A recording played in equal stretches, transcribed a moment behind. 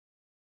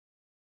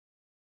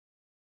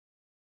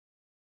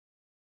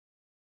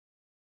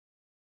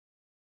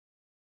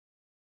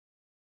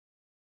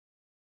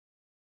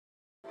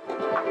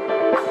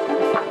Welcome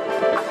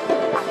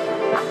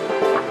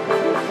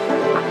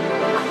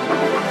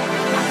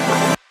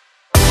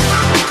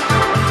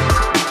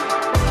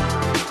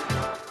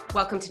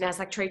to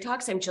Nasdaq Trade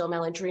Talks. I'm Jill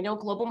Malandrino,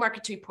 Global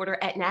Markets Reporter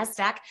at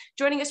Nasdaq.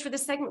 Joining us for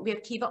this segment, we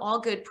have Kiva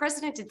Allgood,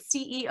 President and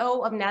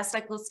CEO of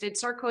Nasdaq-listed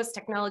Sarcos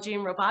Technology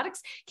and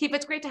Robotics. Kiva,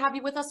 it's great to have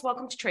you with us.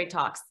 Welcome to Trade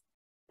Talks.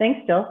 Thanks,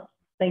 Jill.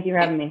 Thank you for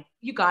having me.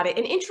 You got it.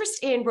 An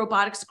interest in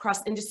robotics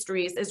across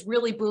industries is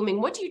really booming.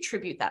 What do you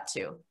attribute that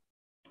to?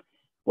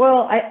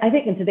 Well, I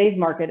think in today's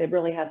market, it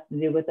really has to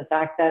do with the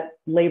fact that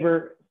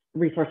labor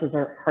resources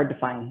are hard to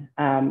find.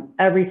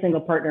 Every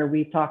single partner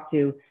we've talked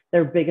to,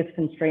 their biggest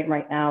constraint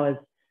right now is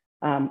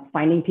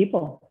finding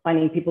people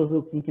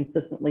who can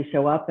consistently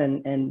show up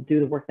and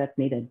do the work that's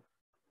needed.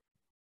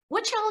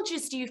 What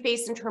challenges do you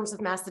face in terms of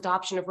mass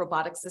adoption of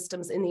robotic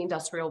systems in the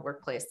industrial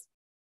workplace?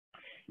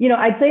 You know,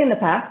 I'd say in the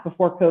past,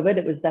 before COVID,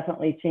 it was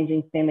definitely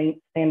changing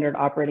standard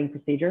operating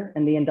procedure.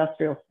 In the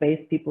industrial space,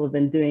 people have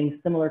been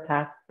doing similar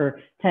tasks for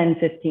 10,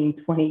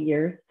 15, 20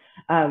 years.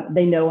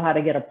 They know how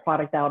to get a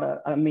product out of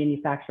a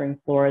manufacturing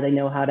floor. They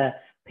know how to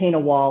paint a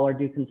wall or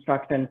do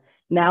construction.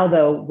 Now,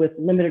 though, with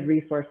limited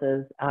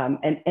resources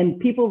and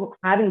people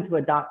having to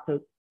adopt to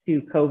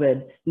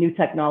COVID, new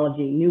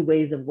technology, new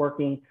ways of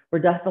working, we're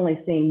definitely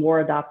seeing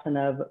more adoption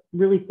of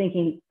really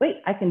thinking,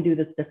 wait, I can do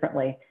this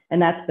differently. And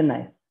that's been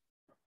nice.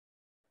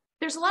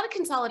 There's a lot of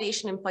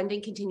consolidation and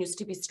funding continues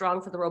to be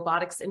strong for the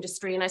robotics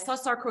industry. And I saw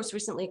Sarcos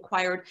recently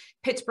acquired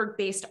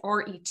Pittsburgh-based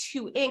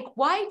RE2 Inc.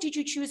 Why did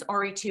you choose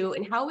RE2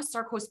 and how is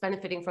Sarcos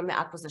benefiting from the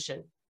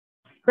acquisition?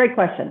 Great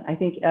question. I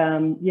think,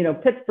 you know,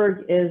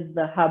 Pittsburgh is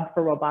the hub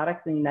for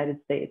robotics in the United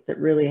States. It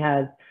really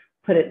has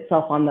put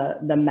itself on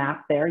the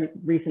map there.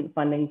 Recent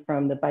funding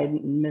from the Biden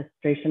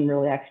administration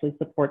really actually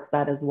supports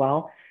that as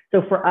well.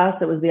 So for us,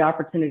 it was the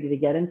opportunity to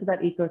get into that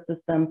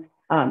ecosystem,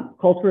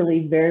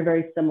 culturally very,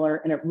 very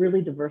similar, and it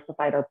really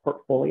diversified our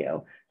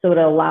portfolio. So it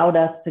allowed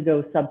us to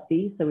go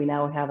sub-C, so we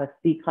now have a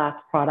C-class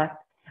product.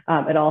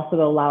 It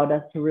also allowed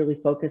us to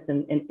really focus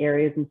in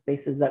areas and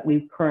spaces that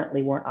we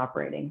currently weren't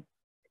operating.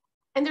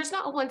 And there's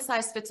not a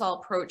one-size-fits-all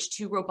approach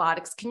to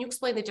robotics. Can you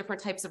explain the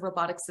different types of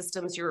robotic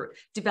systems you're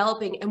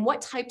developing and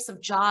what types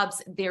of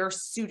jobs they're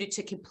suited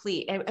to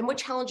complete? And what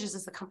challenges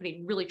is the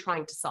company really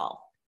trying to solve?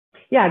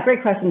 Yeah,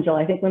 great question, Jill.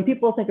 I think when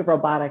people think of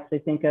robotics, they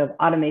think of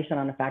automation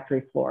on a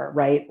factory floor,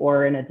 right?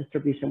 Or in a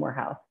distribution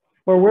warehouse.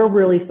 Where we're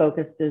really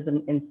focused is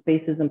in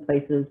spaces and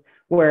places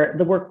where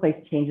the workplace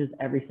changes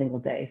every single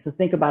day. So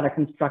think about a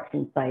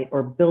construction site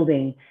or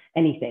building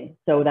anything.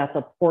 So that's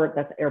a port,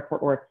 that's an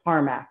airport, or a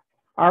tarmac.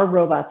 Our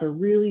robots are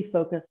really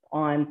focused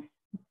on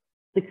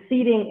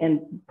succeeding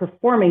and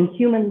performing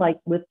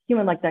with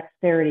human-like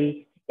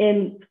dexterity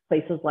in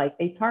places like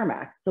a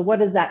tarmac. So what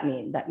does that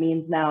mean? That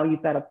means now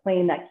you've got a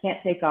plane that can't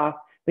take off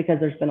because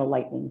there's been a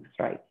lightning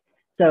strike.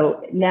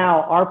 So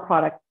now our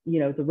product, you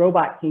know, the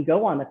robot can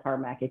go on the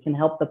tarmac. It can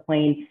help the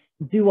plane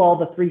do all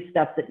the 3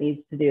 steps it needs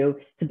to do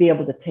to be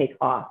able to take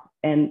off.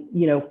 And,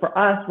 you know, for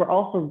us, we're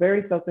also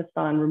very focused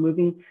on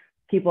removing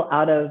people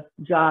out of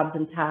jobs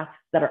and tasks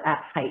that are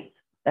at height.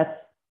 That's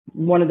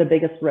one of the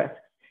biggest risks.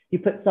 You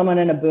put someone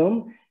in a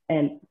boom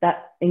and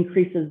that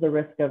increases the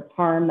risk of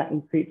harm, that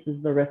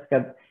increases the risk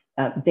of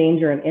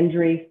danger and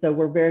injury. So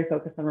we're very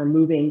focused on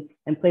removing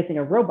and placing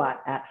a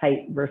robot at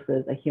height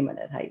versus a human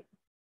at height.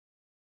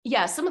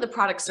 Yeah, some of the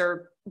products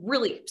are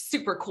really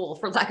super cool,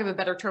 for lack of a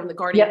better term. The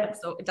Guardian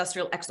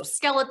industrial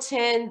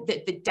exoskeleton,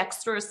 the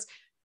dexterous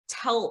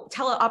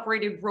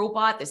teleoperated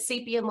robot, the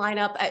Sapien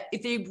lineup.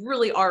 They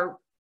really are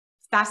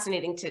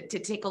fascinating to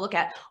take a look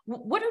at.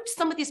 What do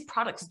some of these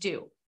products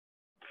do?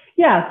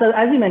 Yeah, so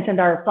as you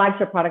mentioned, our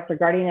flagship products are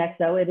Guardian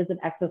XO. It is an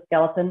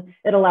exoskeleton.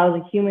 It allows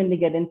a human to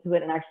get into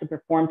it and actually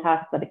perform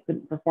tasks that it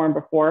couldn't perform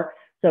before.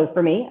 So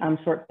for me, I'm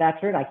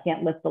short-statured. I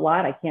can't lift a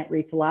lot. I can't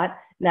reach a lot.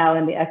 Now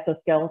in the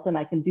exoskeleton,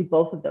 I can do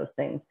both of those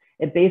things.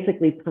 It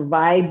basically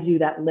provides you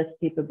that lift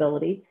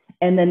capability.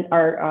 And then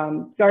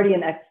our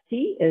Guardian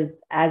XT is,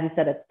 as you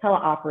said, it's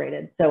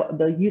teleoperated. So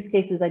the use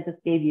cases I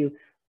just gave you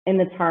in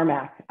the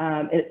tarmac,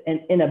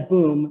 in a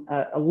boom,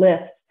 a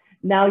lift,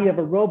 now you have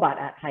a robot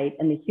at height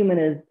and the human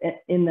is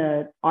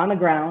on the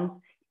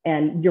ground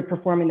and you're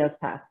performing those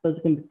tasks. Those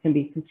can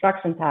be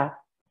construction tasks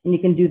and you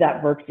can do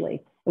that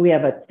virtually. We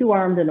have a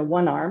 2-armed and a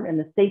 1-arm, and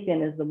the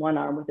Sapien is the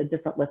 1-arm with a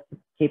different lift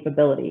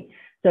capability.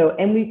 So,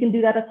 and we can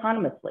do that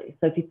autonomously.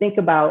 So if you think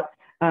about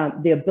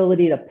the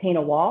ability to paint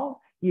a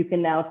wall, you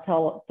can now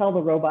tell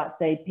the robot,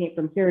 say, paint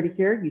from here to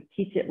here. You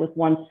teach it with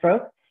 1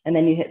 stroke, and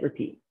then you hit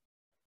repeat.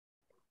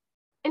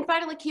 And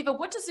finally, Kiva,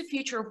 what does the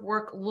future of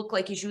work look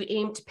like as you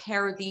aim to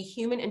pair the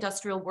human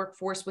industrial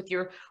workforce with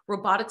your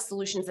robotic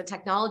solutions and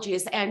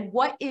technologies? And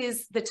what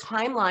is the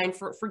timeline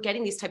for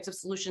getting these types of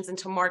solutions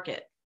into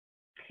market?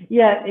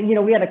 Yeah, and you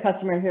know, we had a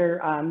customer here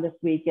this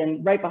week,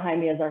 and right behind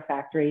me is our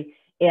factory,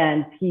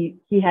 and he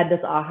had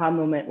this aha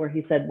moment where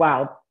he said,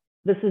 wow,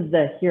 this is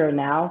the here and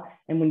now.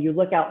 And when you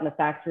look out in the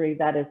factory,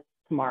 that is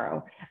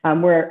tomorrow.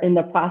 We're in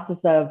the process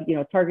of, you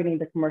know, targeting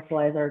to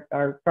commercialize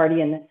our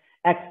Guardian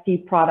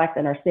XT product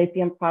and our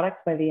Sapien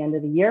products by the end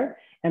of the year,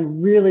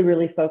 and really,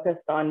 really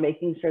focused on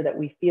making sure that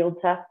we field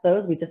test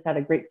those. We just had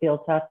a great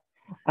field test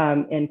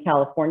in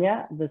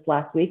California this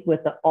last week with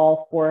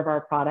all 4 of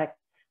our products.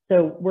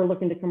 So we're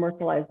looking to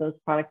commercialize those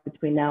products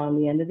between now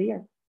and the end of the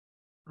year.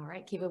 All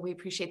right, Kiva, we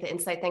appreciate the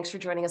insight. Thanks for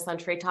joining us on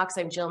Trade Talks.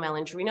 I'm Jill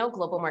Malandrino,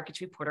 Global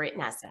Markets Reporter at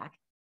Nasdaq.